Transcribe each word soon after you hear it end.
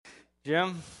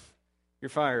Jim, you're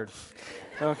fired.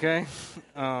 Okay.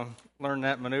 Learned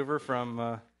that maneuver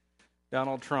from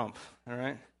Donald Trump. All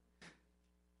right.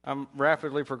 I'm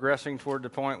rapidly progressing toward the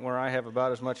point where I have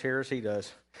about as much hair as he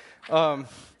does. I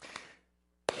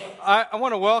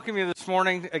want to welcome you this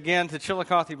morning again to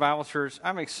Chillicothe Bible Church.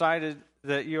 I'm excited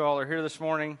that you all are here this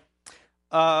morning.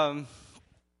 I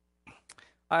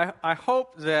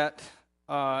hope that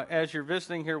as you're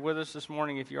visiting here with us this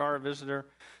morning, if you are a visitor,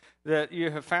 that you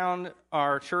have found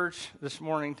our church this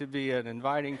morning to be an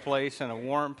inviting place and a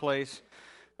warm place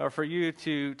for you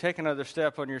to take another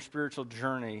step on your spiritual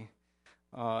journey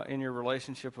in your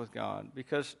relationship with God.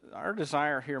 Because our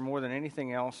desire here more than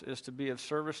anything else is to be of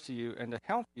service to you and to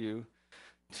help you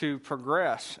to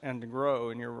progress and to grow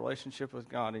in your relationship with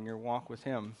God and your walk with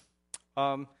Him.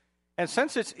 And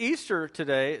since it's Easter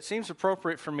today, it seems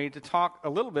appropriate for me to talk a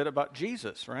little bit about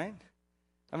Jesus, right?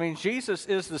 I mean, Jesus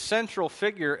is the central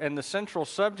figure and the central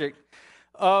subject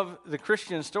of the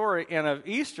Christian story and of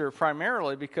Easter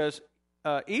primarily because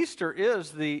Easter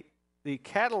is the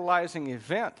catalyzing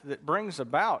event that brings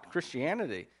about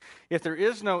Christianity. If there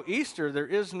is no Easter, there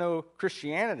is no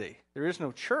Christianity. There is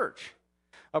no church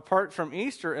apart from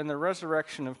Easter and the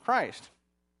resurrection of Christ.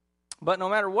 But no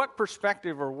matter what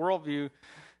perspective or worldview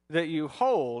that you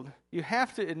hold, you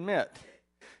have to admit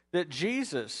that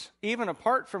Jesus, even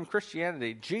apart from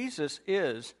Christianity, Jesus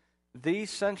is the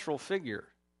central figure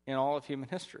in all of human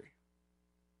history.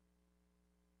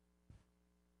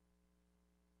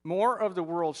 More of the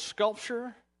world's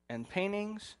sculpture and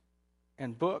paintings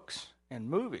and books and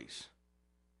movies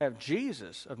have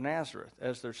Jesus of Nazareth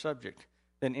as their subject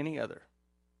than any other.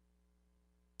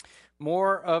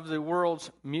 More of the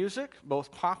world's music,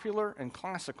 both popular and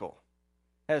classical,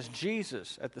 has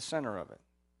Jesus at the center of it.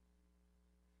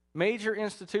 Major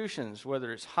institutions,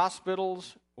 whether it's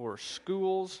hospitals or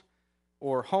schools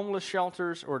or homeless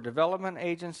shelters or development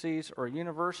agencies or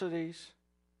universities,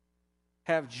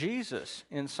 have Jesus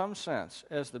in some sense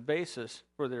as the basis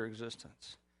for their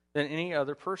existence than any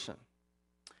other person.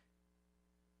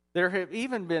 There have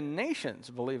even been nations,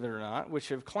 believe it or not, which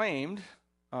have claimed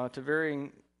to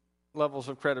varying levels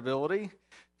of credibility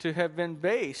to have been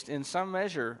based in some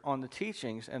measure on the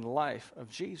teachings and life of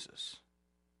Jesus.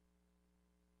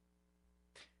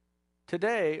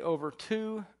 Today, over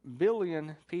 2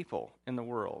 billion people in the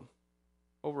world,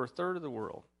 over a third of the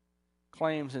world,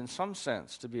 claims in some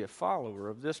sense to be a follower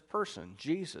of this person,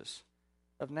 Jesus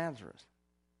of Nazareth.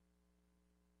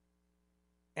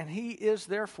 And he is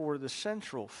therefore the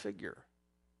central figure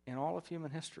in all of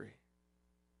human history.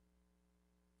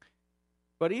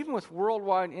 But even with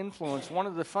worldwide influence, one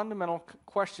of the fundamental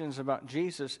questions about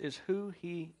Jesus is who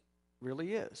he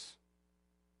really is.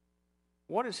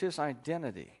 What is his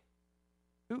identity?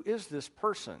 Who is this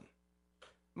person?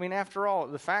 I mean, after all,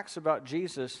 the facts about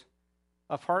Jesus,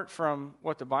 apart from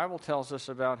what the Bible tells us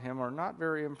about him, are not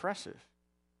very impressive.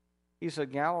 He's a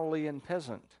Galilean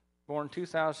peasant, born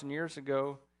 2,000 years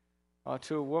ago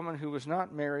to a woman who was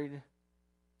not married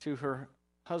to her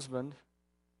husband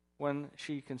when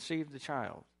she conceived the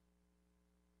child.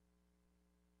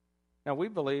 Now, we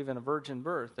believe in a virgin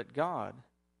birth, that God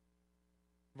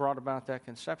brought about that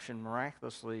conception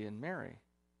miraculously in Mary.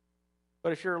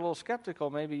 But if you're a little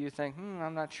skeptical, maybe you think,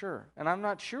 I'm not sure. And I'm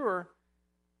not sure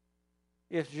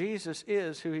if Jesus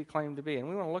is who he claimed to be. And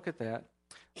we want to look at that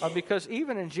because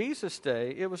even in Jesus'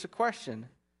 day, it was a question,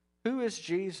 who is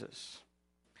Jesus?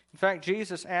 In fact,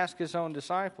 Jesus asked his own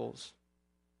disciples,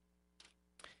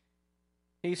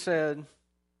 he said,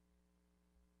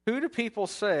 who do people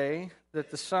say that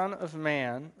the Son of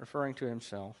Man, referring to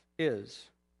himself, is?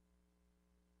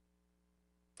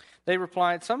 They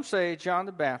replied, some say John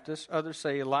the Baptist, others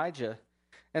say Elijah,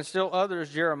 and still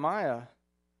others Jeremiah,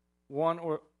 one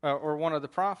or one of the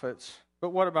prophets. But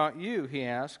what about you, he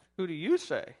asked, who do you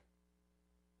say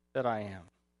that I am?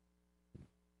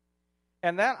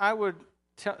 And that I would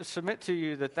submit to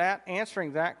you that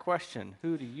answering that question,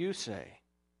 who do you say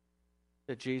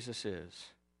that Jesus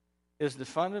is the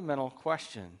fundamental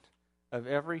question of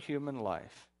every human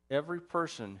life. Every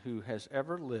person who has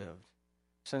ever lived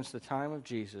since the time of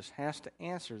Jesus has to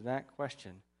answer that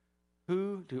question.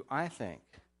 Who do I think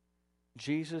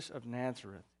Jesus of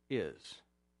Nazareth is?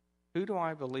 Who do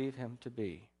I believe him to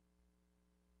be?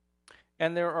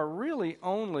 And there are really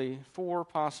only 4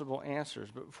 possible answers.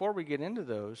 But before we get into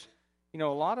those, a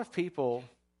lot of people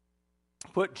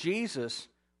put Jesus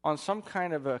on some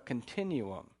kind of a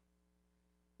continuum.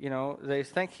 They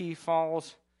think he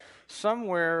falls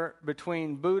somewhere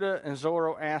between Buddha and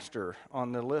Zoroaster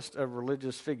on the list of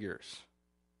religious figures.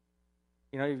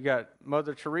 You've got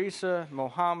Mother Teresa,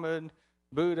 Mohammed,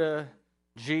 Buddha,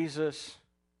 Jesus,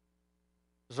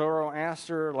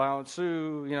 Zoroaster, Lao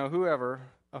Tzu, whoever,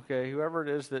 whoever it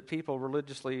is that people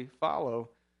religiously follow,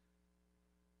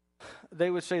 they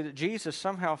would say that Jesus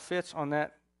somehow fits on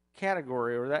that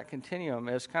category or that continuum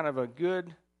as kind of a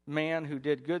good man who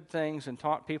did good things and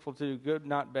taught people to do good,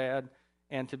 not bad,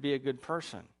 and to be a good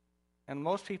person. And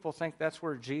most people think that's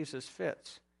where Jesus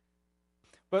fits.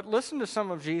 But listen to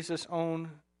some of Jesus'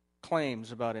 own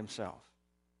claims about himself.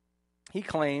 He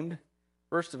claimed,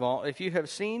 first of all, if you have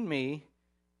seen me,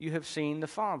 you have seen the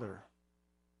Father.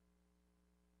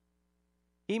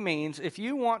 He means if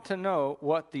you want to know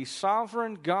what the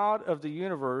sovereign God of the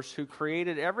universe who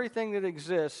created everything that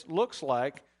exists looks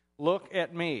like, look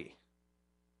at me.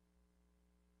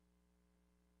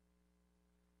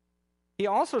 He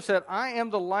also said, I am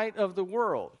the light of the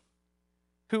world.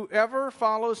 Whoever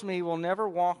follows me will never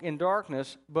walk in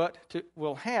darkness, but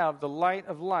will have the light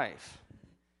of life.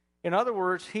 In other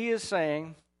words, he is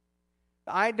saying,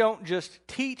 I don't just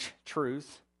teach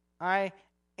truth, I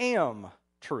am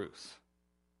truth.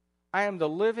 I am the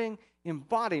living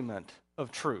embodiment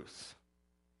of truth.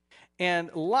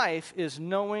 And life is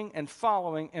knowing and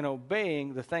following and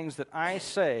obeying the things that I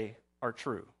say are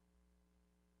true.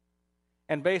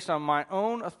 And based on my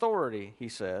own authority, he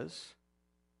says,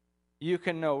 you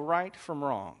can know right from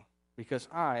wrong because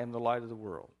I am the light of the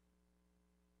world.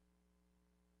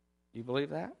 You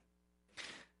believe that?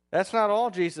 That's not all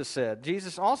Jesus said.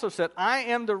 Jesus also said, I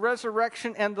am the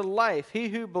resurrection and the life. He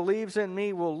who believes in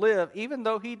me will live even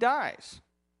though he dies.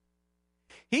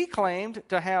 He claimed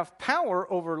to have power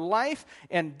over life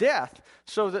and death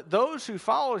so that those who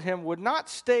followed him would not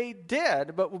stay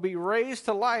dead but would be raised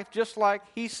to life just like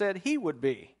he said he would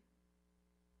be.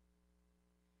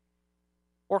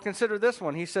 Or consider this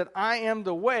one. He said, I am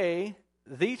the way,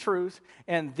 the truth,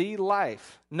 and the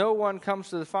life. No one comes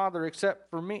to the Father except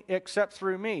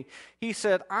through me. He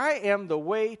said, I am the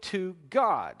way to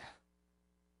God.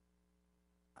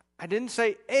 I didn't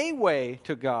say a way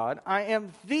to God. I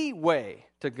am the way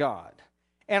to God.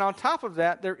 And on top of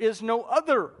that, there is no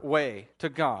other way to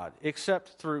God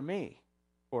except through me,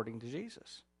 according to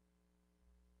Jesus.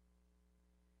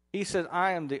 He said,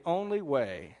 I am the only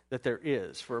way that there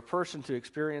is for a person to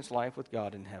experience life with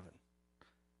God in heaven.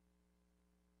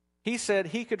 He said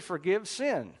he could forgive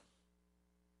sin.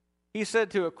 He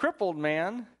said to a crippled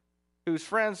man whose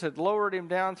friends had lowered him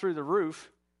down through the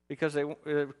roof because they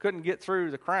couldn't get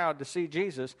through the crowd to see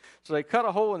Jesus, so they cut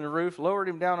a hole in the roof, lowered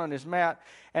him down on his mat,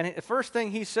 and the first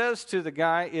thing he says to the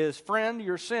guy is, friend,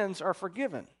 your sins are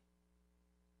forgiven.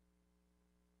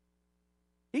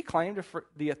 He claimed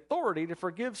the authority to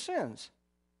forgive sins.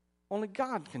 Only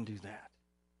God can do that.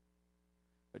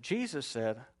 But Jesus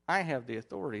said, I have the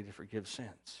authority to forgive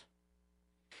sins.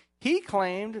 He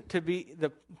claimed to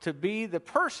be the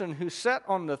person who sat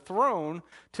on the throne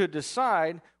to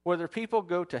decide whether people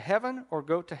go to heaven or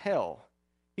go to hell.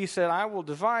 He said, I will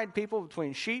divide people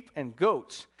between sheep and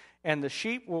goats, and the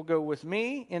sheep will go with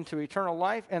me into eternal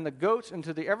life, and the goats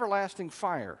into the everlasting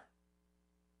fire.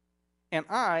 And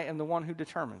I am the one who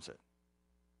determines it.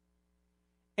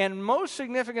 And most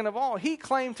significant of all, he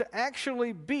claimed to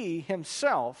actually be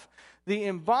himself the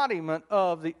embodiment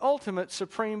of the ultimate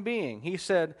supreme being. He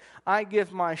said, I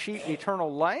give my sheep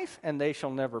eternal life, and they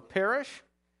shall never perish.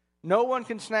 No one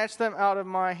can snatch them out of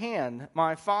my hand.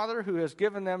 My Father who has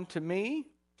given them to me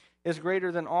is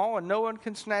greater than all, and no one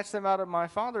can snatch them out of my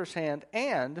Father's hand.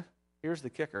 And, here's the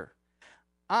kicker,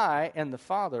 I and the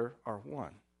Father are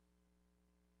one.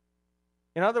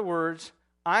 In other words,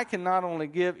 I can not only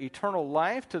give eternal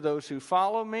life to those who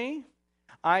follow me,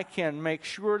 I can make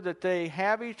sure that they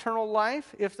have eternal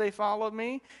life if they follow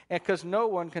me, because no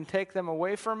one can take them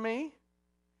away from me.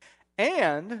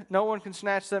 And no one can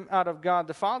snatch them out of God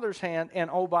the Father's hand. And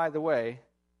oh, by the way,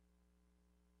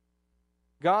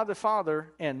 God the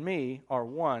Father and me are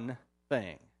one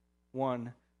thing,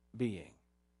 one being.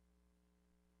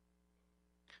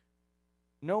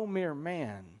 No mere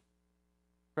man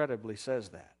credibly says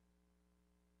that.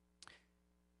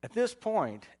 At this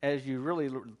point, as you really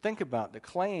think about the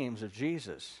claims of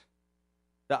Jesus,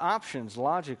 the options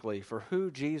logically for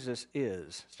who Jesus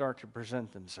is start to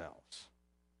present themselves.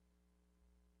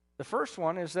 The first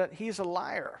one is that he's a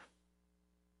liar.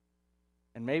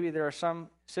 And maybe there are some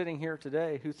sitting here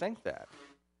today who think that.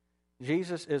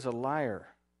 Jesus is a liar.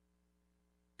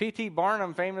 P.T.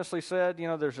 Barnum famously said,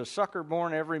 there's a sucker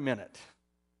born every minute.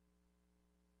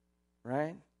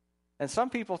 Right? And some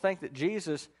people think that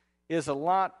Jesus is a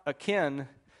lot akin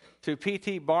to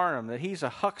P.T. Barnum, that he's a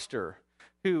huckster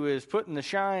who is putting the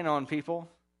shine on people.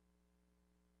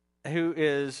 who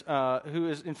is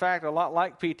in fact a lot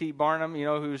like P.T. Barnum,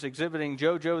 who's exhibiting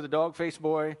JoJo the dog-faced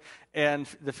boy and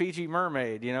the Fiji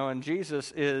mermaid, and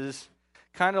Jesus is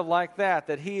kind of like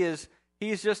that he's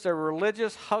just a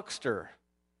religious huckster,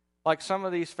 like some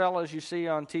of these fellows you see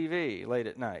on TV late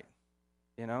at night,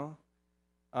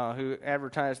 who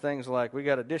advertise things like, we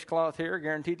got a dishcloth here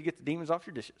guaranteed to get the demons off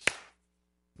your dishes.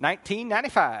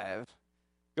 $19.95.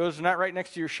 Goes right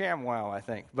next to your ShamWow, I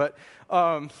think. But,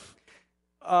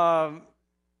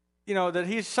 that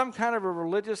he's some kind of a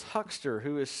religious huckster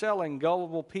who is selling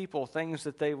gullible people things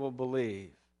that they will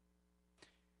believe.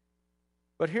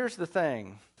 But here's the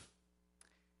thing.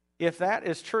 If that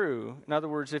is true, in other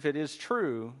words, if it is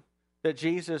true that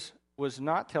Jesus was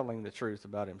not telling the truth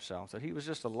about himself, that he was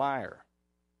just a liar,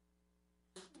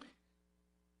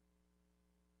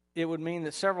 it would mean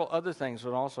that several other things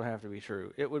would also have to be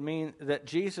true. It would mean that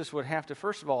Jesus would have to,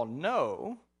 first of all,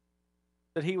 know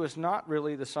that he was not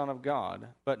really the Son of God,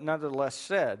 but nonetheless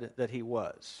said that he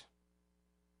was.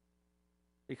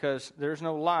 Because there's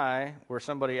no lie where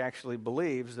somebody actually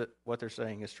believes that what they're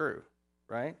saying is true,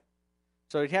 right?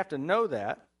 So he'd have to know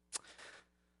that.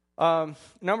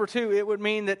 Number two, it would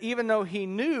mean that even though he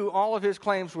knew all of his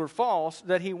claims were false,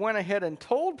 that he went ahead and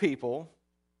told people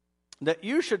that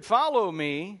you should follow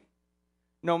me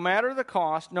no matter the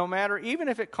cost, no matter, even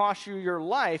if it costs you your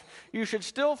life, you should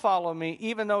still follow me,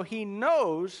 even though he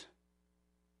knows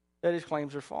that his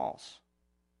claims are false.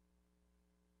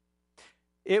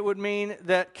 It would mean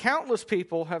that countless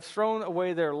people have thrown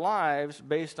away their lives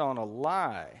based on a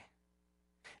lie,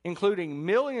 including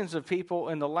millions of people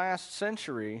in the last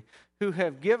century who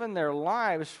have given their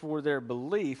lives for their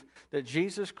belief that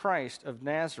Jesus Christ of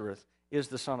Nazareth is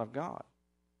the Son of God.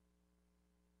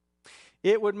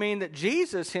 It would mean that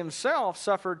Jesus himself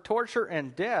suffered torture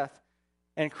and death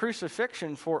and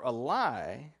crucifixion for a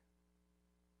lie,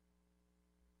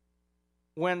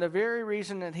 when the very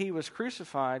reason that he was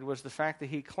crucified was the fact that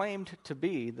he claimed to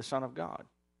be the Son of God.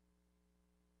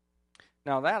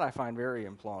 Now that I find very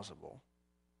implausible.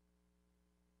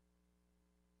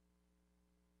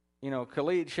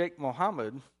 Khalid Sheikh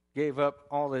Mohammed gave up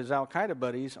all his Al-Qaeda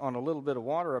buddies on a little bit of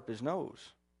water up his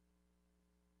nose.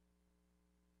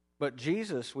 But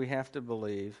Jesus, we have to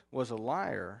believe, was a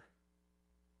liar,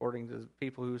 according to the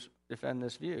people who defend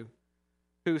this view,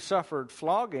 who suffered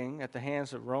flogging at the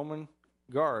hands of Roman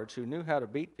guards who knew how to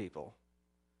beat people,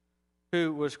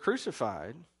 who was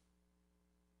crucified,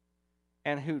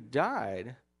 and who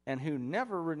died, and who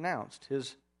never renounced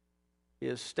his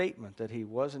statement that he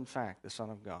was in fact the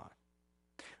Son of God,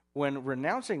 when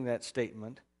renouncing that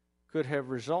statement could have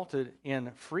resulted in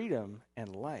freedom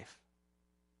and life.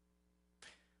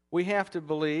 We have to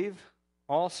believe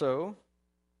also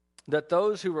that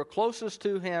those who were closest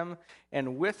to him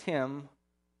and with him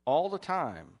all the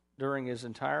time during his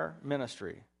entire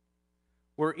ministry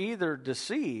were either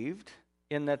deceived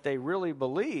in that they really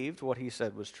believed what he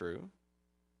said was true,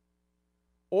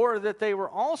 or that they were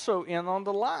also in on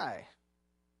the lie.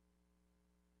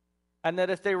 And that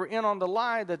if they were in on the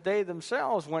lie, that they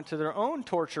themselves went to their own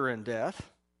torture and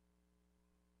death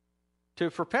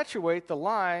to perpetuate the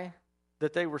lie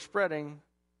that they were spreading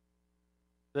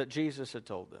that Jesus had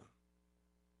told them.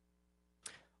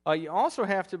 You also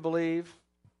have to believe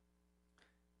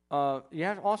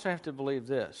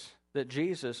this, that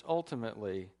Jesus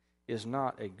ultimately is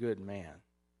not a good man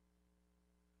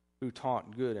who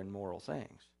taught good and moral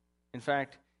things. In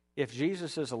fact, if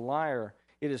Jesus is a liar,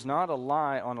 it is not a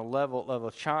lie on a level of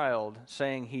a child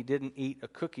saying he didn't eat a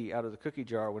cookie out of the cookie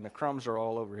jar when the crumbs are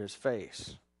all over his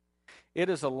face. It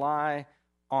is a lie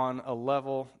on a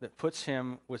level that puts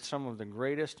him with some of the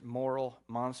greatest moral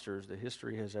monsters that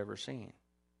history has ever seen.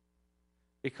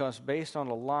 Because based on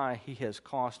a lie, he has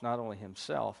cost not only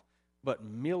himself, but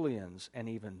millions and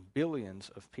even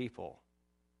billions of people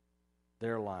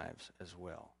their lives as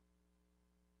well.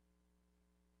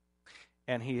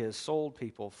 And he has sold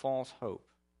people false hope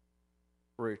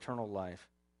for eternal life.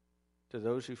 To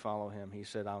those who follow him, he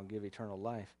said, I'll give eternal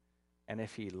life. And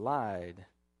if he lied,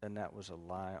 then that was a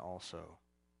lie also.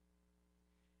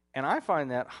 And I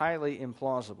find that highly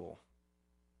implausible,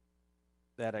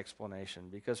 that explanation,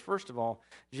 because first of all,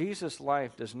 Jesus'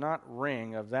 life does not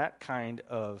ring of that kind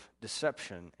of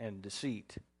deception and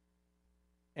deceit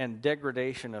and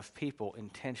degradation of people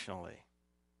intentionally.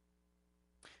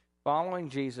 Following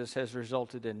Jesus has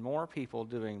resulted in more people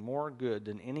doing more good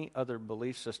than any other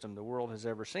belief system the world has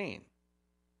ever seen.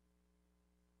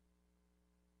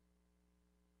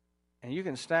 And you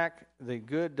can stack the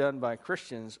good done by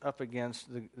Christians up against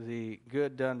the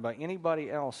good done by anybody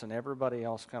else, and everybody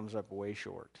else comes up way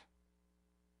short.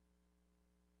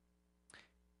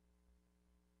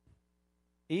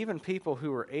 even people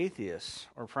who are atheists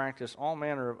or practice all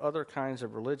manner of other kinds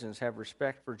of religions have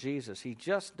respect for Jesus. He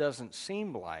just doesn't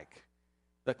seem like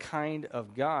the kind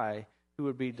of guy who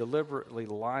would be deliberately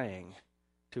lying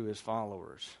to his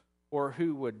followers, or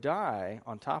who would die,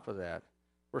 on top of that,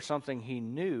 for something he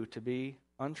knew to be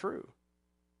untrue.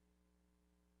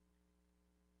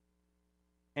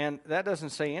 And that doesn't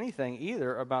say anything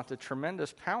either about the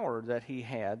tremendous power that he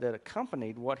had that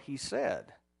accompanied what he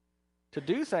said. To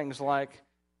do things like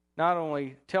not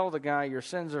only tell the guy your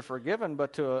sins are forgiven,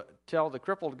 but to tell the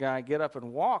crippled guy get up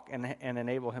and walk and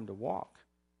enable him to walk.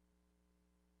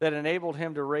 That enabled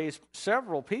him to raise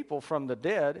several people from the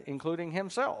dead, including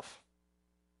himself.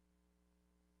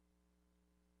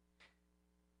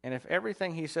 And if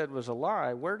everything he said was a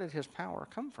lie, where did his power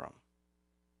come from?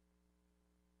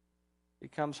 It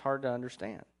becomes hard to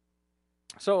understand.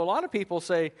 So a lot of people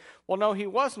say, well, no, he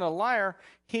wasn't a liar.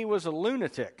 He was a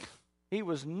lunatic. He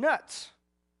was nuts.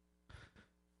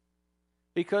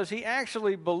 Because he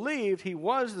actually believed he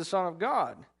was the Son of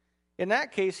God. In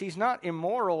that case, he's not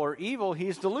immoral or evil.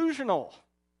 He's delusional.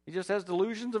 He just has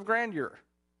delusions of grandeur.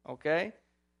 Okay?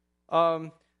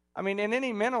 In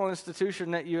any mental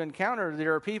institution that you encounter,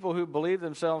 there are people who believe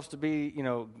themselves to be,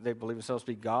 they believe themselves to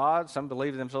be God. Some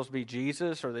believe themselves to be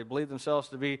Jesus, or they believe themselves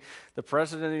to be the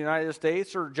President of the United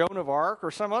States, or Joan of Arc, or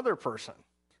some other person.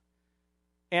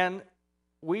 And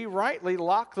we rightly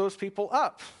lock those people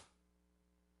up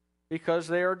because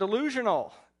they are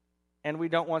delusional, and we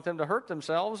don't want them to hurt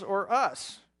themselves or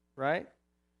us, right?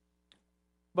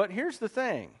 But here's the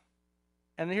thing,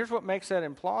 and here's what makes that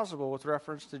implausible with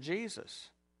reference to Jesus.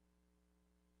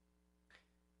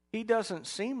 He doesn't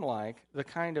seem like the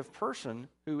kind of person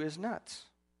who is nuts.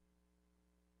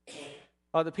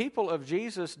 The people of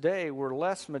Jesus' day were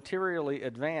less materially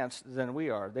advanced than we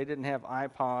are. They didn't have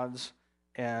iPods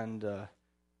and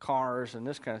cars and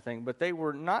this kind of thing, but they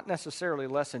were not necessarily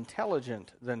less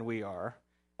intelligent than we are,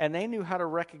 and they knew how to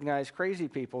recognize crazy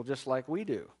people just like we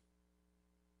do.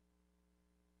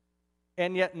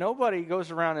 And yet nobody goes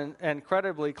around and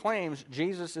credibly claims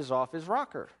Jesus is off his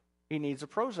rocker. He needs a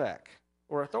Prozac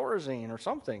or a Thorazine or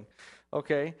something,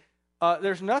 okay?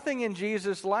 There's nothing in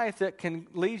Jesus' life that can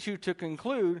lead you to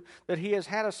conclude that he has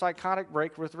had a psychotic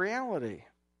break with reality.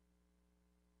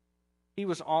 He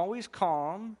was always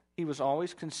calm. He was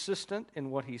always consistent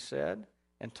in what he said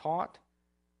and taught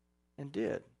and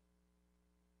did.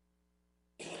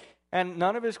 And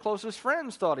none of his closest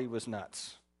friends thought he was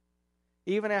nuts,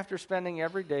 even after spending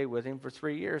every day with him for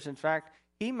 3 years. In fact,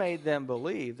 he made them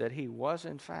believe that he was,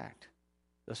 in fact,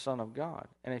 the Son of God.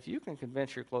 And if you can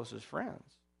convince your closest friends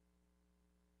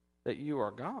that you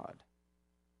are God,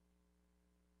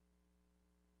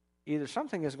 either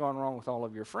something has gone wrong with all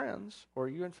of your friends, or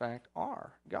you, in fact,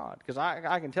 are God. Because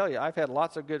I can tell you, I've had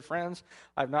lots of good friends.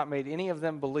 I've not made any of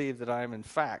them believe that I am, in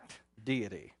fact,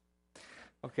 deity.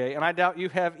 Okay, and I doubt you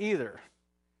have either.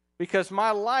 Because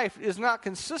my life is not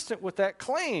consistent with that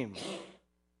claim.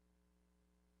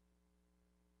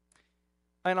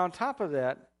 And on top of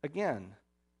that, again,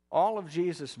 all of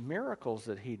Jesus' miracles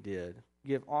that he did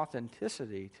give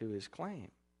authenticity to his claim.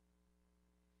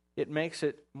 It makes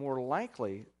it more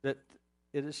likely that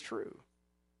it is true.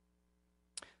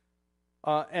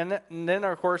 And then,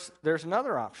 of course, there's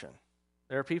another option.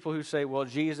 There are people who say, well,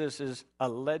 Jesus is a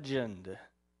legend.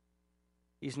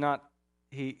 It's not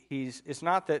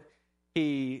that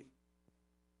he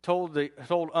told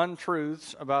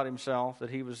untruths about himself, that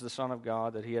he was the Son of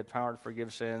God, that he had power to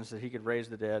forgive sins, that he could raise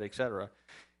the dead, etc.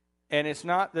 And it's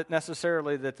not that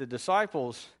necessarily that the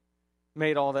disciples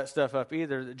made all that stuff up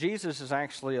either. Jesus is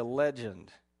actually a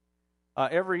legend.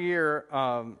 Every year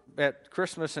at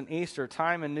Christmas and Easter,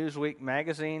 Time and Newsweek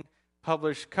magazine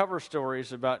publish cover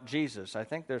stories about Jesus. I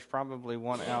think there's probably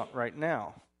one out right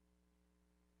now.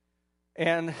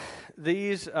 And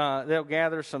these, they'll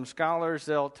gather some scholars.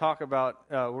 They'll talk about,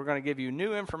 we're going to give you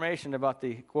new information about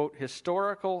the, quote,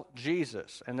 historical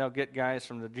Jesus. And they'll get guys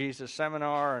from the Jesus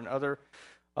Seminar and other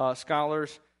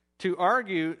scholars to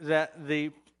argue that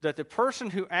the person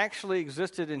who actually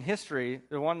existed in history,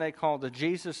 the one they call the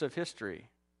Jesus of history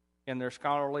in their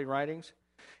scholarly writings,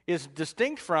 is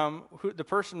distinct from the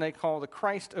person they call the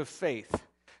Christ of faith,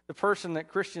 the person that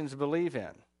Christians believe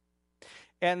in.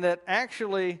 And that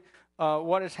actually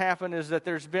what has happened is that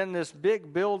there's been this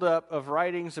big buildup of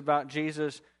writings about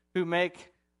Jesus who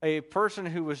make a person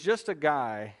who was just a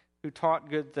guy who taught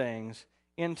good things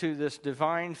into this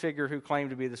divine figure who claimed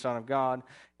to be the Son of God,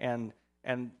 and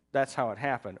that's how it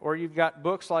happened. Or you've got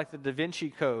books like the Da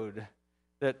Vinci Code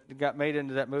that got made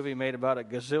into that movie, made about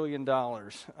 $1 gazillion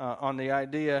on the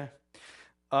idea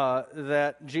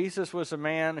that Jesus was a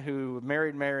man who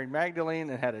married Mary Magdalene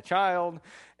and had a child,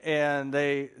 and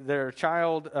their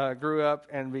child grew up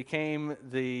and became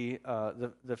the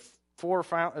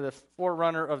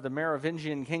forerunner of the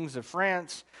Merovingian kings of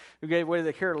France, who gave way to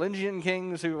the Carolingian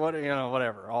kings,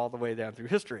 whatever, all the way down through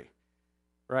history,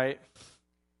 right?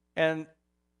 And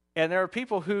there are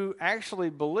people who actually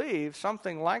believe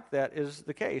something like that is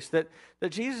the case, that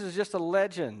Jesus is just a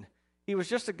legend. He was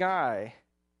just a guy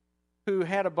who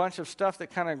had a bunch of stuff that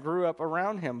kind of grew up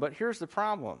around him. But here's the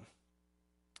problem.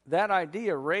 That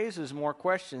idea raises more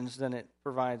questions than it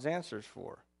provides answers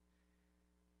for.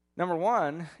 Number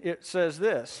one, it says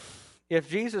this: if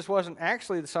Jesus wasn't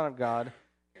actually the Son of God,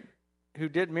 who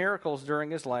did miracles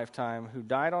during his lifetime, who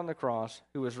died on the cross,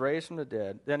 who was raised from the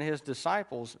dead, then his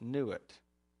disciples knew it.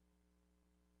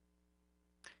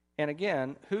 And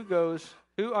again, who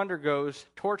undergoes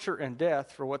torture and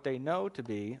death for what they know to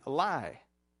be a lie?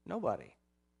 Nobody.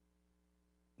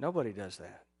 Nobody does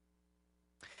that.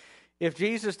 If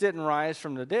Jesus didn't rise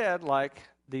from the dead like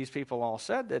these people all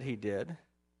said that he did,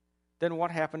 then what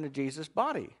happened to Jesus'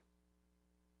 body?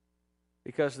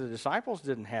 Because the disciples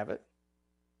didn't have it,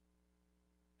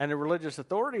 and the religious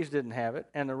authorities didn't have it,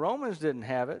 and the Romans didn't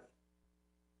have it,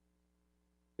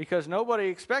 because nobody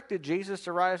expected Jesus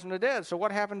to rise from the dead. So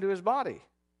what happened to his body?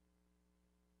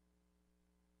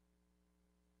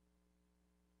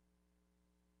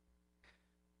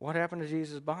 What happened to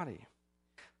Jesus' body?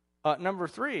 Number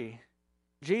three,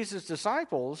 Jesus'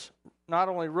 disciples not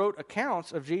only wrote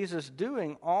accounts of Jesus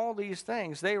doing all these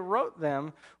things, they wrote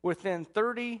them within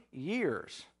 30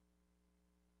 years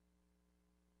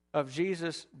of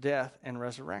Jesus' death and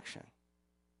resurrection,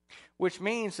 which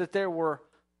means that there were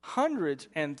hundreds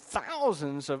and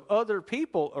thousands of other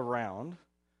people around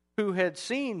who had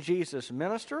seen Jesus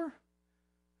minister,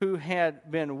 who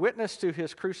had been witness to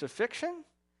his crucifixion,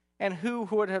 and who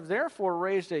would have therefore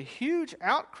raised a huge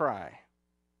outcry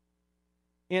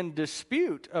in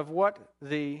dispute of what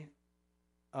the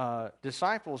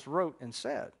disciples wrote and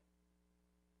said.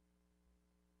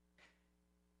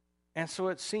 And so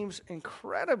it seems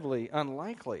incredibly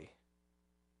unlikely.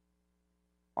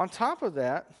 On top of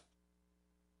that,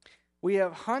 we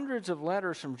have hundreds of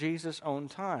letters from Jesus' own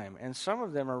time, and some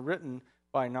of them are written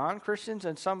by non-Christians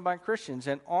and some by Christians,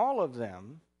 and all of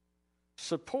them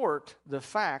support the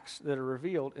facts that are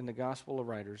revealed in the gospel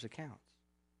writers' accounts.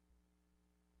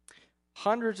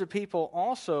 Hundreds of people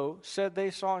also said they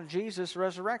saw Jesus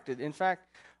resurrected. In fact,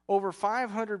 over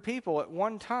 500 people at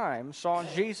one time saw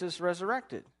Jesus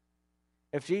resurrected.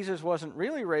 If Jesus wasn't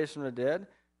really raised from the dead,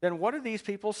 then what did these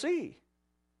people see?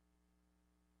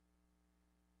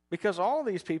 Because all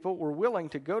these people were willing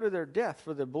to go to their death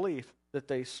for the belief that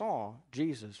they saw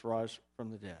Jesus rise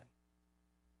from the dead.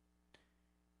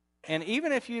 And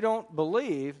even if you don't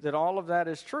believe that all of that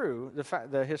is true,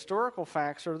 the historical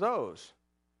facts are those.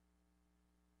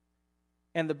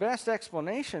 And the best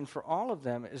explanation for all of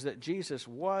them is that Jesus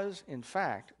was, in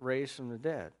fact, raised from the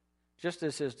dead, just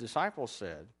as his disciples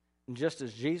said, and just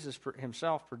as Jesus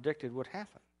himself predicted would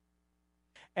happen.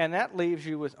 And that leaves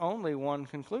you with only one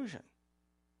conclusion: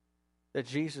 that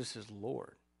Jesus is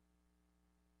Lord.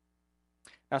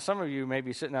 Now, some of you may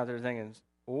be sitting out there thinking,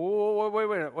 oh,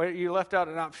 wait, you left out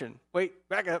an option. Wait,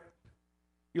 back up.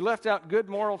 You left out good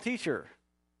moral teacher.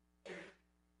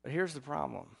 But here's the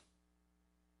problem.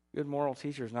 Good moral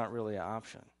teacher is not really an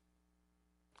option.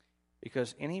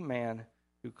 Because any man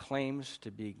who claims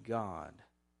to be God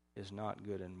is not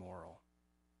good and moral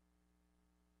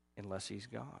unless he's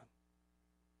God.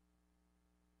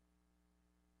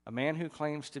 A man who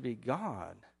claims to be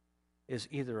God is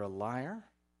either a liar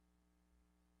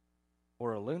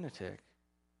or a lunatic,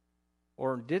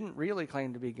 or didn't really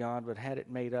claim to be God but had it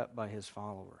made up by his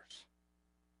followers.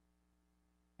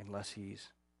 Unless he's,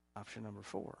 option number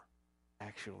 4,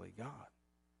 actually God.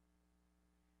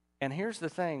 And here's the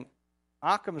thing.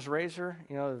 Occam's razor,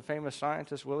 the famous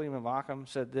scientist William of Ockham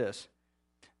said this,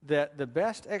 that the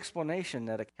best explanation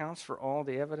that accounts for all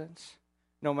the evidence,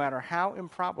 no matter how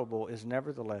improbable, is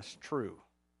nevertheless true.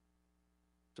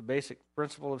 It's a basic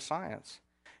principle of science.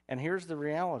 And here's the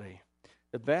reality.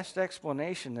 The best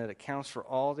explanation that accounts for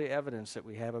all the evidence that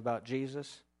we have about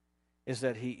Jesus is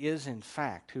that he is, in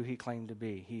fact, who he claimed to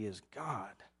be. He is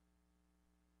God.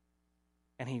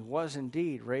 And he was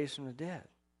indeed raised from the dead.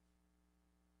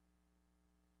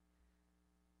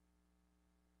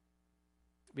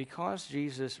 Because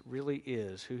Jesus really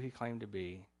is who he claimed to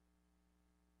be,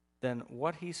 then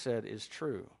what he said is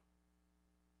true.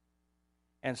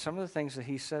 And some of the things that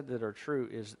he said that are true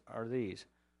are these.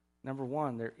 Number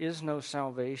 1, there is no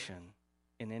salvation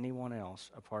in anyone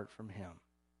else apart from him.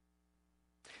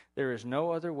 There is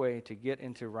no other way to get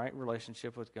into right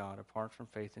relationship with God apart from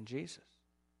faith in Jesus.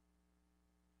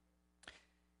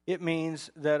 It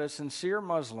means that a sincere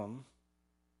Muslim,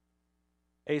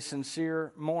 a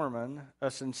sincere Mormon, a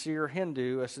sincere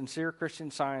Hindu, a sincere Christian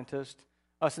Scientist,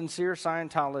 a sincere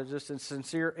Scientologist, a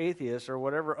sincere atheist, or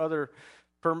whatever other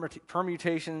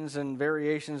permutations and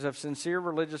variations of sincere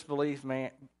religious belief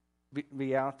may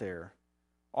be out there,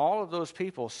 all of those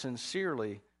people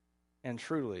sincerely and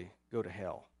truly go to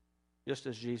hell, just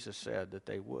as Jesus said that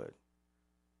they would.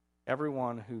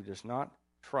 Everyone who does not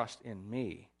trust in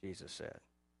me, Jesus said,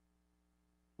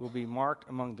 will be marked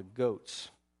among the goats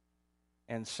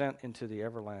and sent into the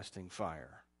everlasting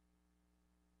fire.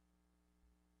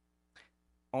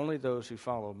 Only those who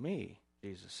follow me,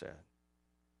 Jesus said,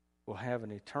 will have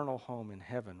an eternal home in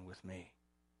heaven with me.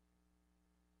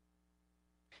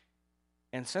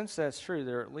 And since that's true,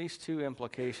 there are at least two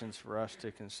implications for us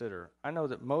to consider. I know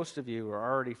that most of you are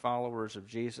already followers of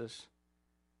Jesus,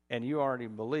 and you already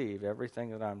believe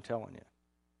everything that I'm telling you.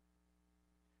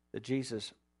 That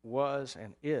Jesus was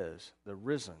and is the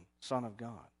risen Son of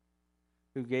God,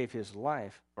 who gave his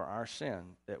life for our sin,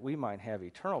 that we might have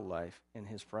eternal life in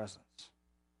his presence.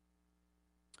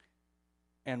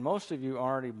 And most of you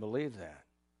already believe that.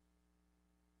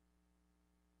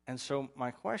 And so my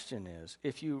question is,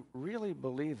 if you really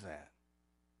believe that,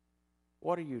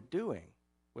 what are you doing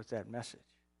with that message?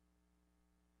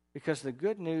 Because the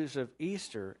good news of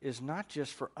Easter is not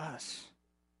just for us.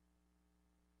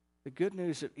 The good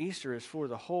news of Easter is for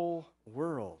the whole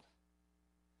world.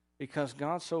 Because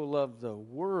God so loved the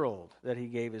world that he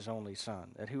gave his only Son,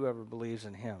 that whoever believes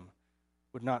in him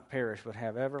would not perish but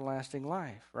have everlasting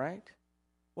life, right?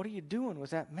 What are you doing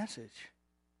with that message?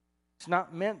 It's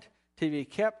not meant to be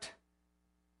kept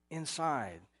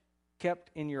inside, kept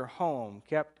in your home,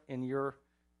 kept in your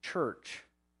church,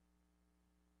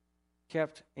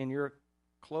 kept in your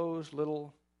closed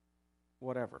little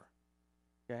whatever,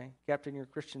 okay? Kept in your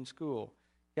Christian school,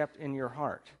 kept in your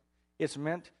heart. It's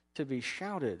meant to be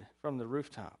shouted from the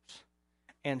rooftops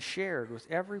and shared with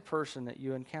every person that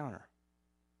you encounter.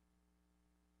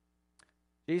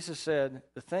 Jesus said,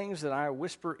 the things that I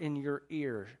whisper in your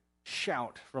ear,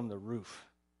 shout from the roof.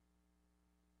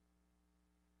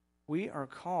 We are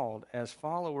called as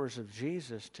followers of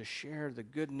Jesus to share the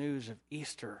good news of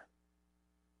Easter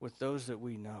with those that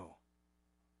we know.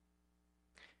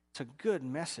 It's a good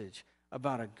message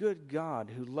about a good God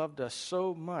who loved us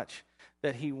so much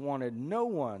that he wanted no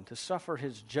one to suffer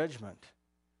his judgment,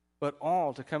 but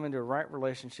all to come into a right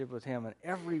relationship with him. And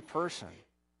every person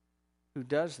who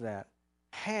does that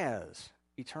has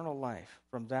eternal life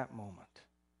from that moment.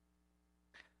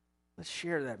 Let's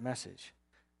share that message.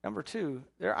 Number two,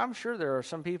 I'm sure there are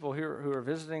some people here who are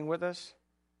visiting with us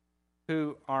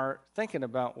who are thinking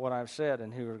about what I've said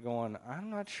and who are going, I'm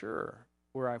not sure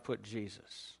where I put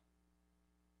Jesus.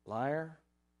 Liar?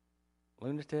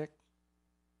 Lunatic?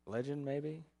 Legend,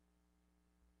 maybe?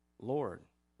 Lord?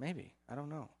 Maybe. I don't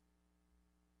know.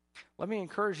 Let me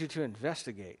encourage you to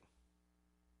investigate.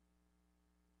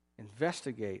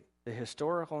 Investigate the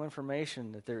historical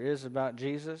information that there is about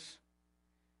Jesus.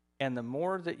 And the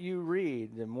more that you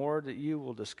read, the more that you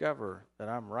will discover that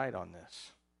I'm right on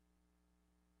this.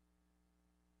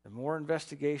 The more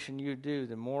investigation you do,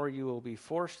 the more you will be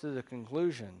forced to the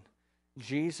conclusion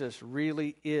Jesus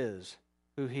really is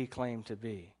who he claimed to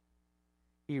be.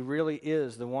 He really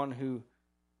is the one who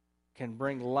can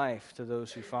bring life to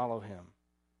those who follow him,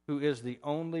 who is the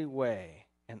only way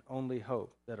and only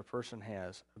hope that a person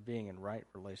has of being in right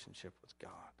relationship with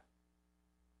God.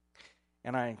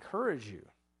 And I encourage you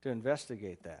to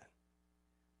investigate that.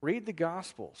 Read the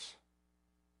Gospels.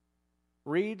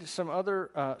 Read some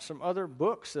other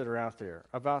books that are out there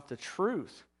about the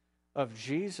truth of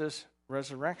Jesus'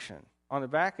 resurrection. On the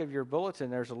back of your bulletin,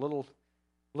 there's a little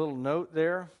note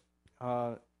there.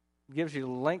 Gives you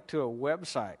a link to a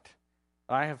website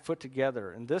I have put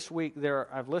together. And this week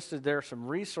I've listed there some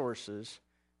resources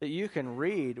that you can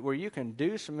read where you can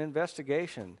do some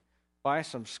investigation by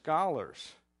some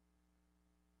scholars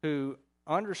who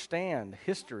understand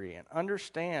history and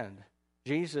understand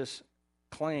Jesus'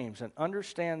 claims and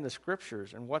understand the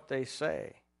scriptures and what they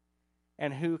say,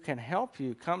 and who can help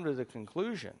you come to the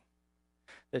conclusion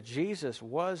that Jesus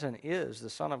was and is the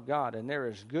Son of God, and there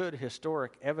is good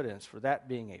historic evidence for that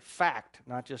being a fact,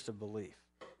 not just a belief.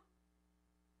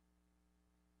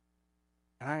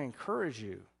 And I encourage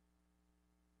you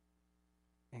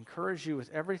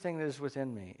with everything that is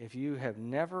within me, if you have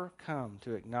never come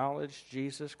to acknowledge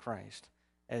Jesus Christ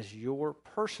as your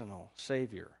personal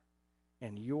Savior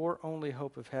and your only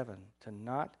hope of heaven, to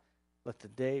not let the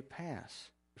day pass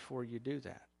before you do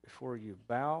that, before you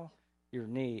bow your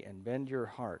knee and bend your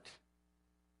heart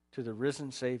to the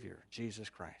risen Savior, Jesus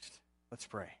Christ. Let's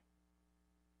pray.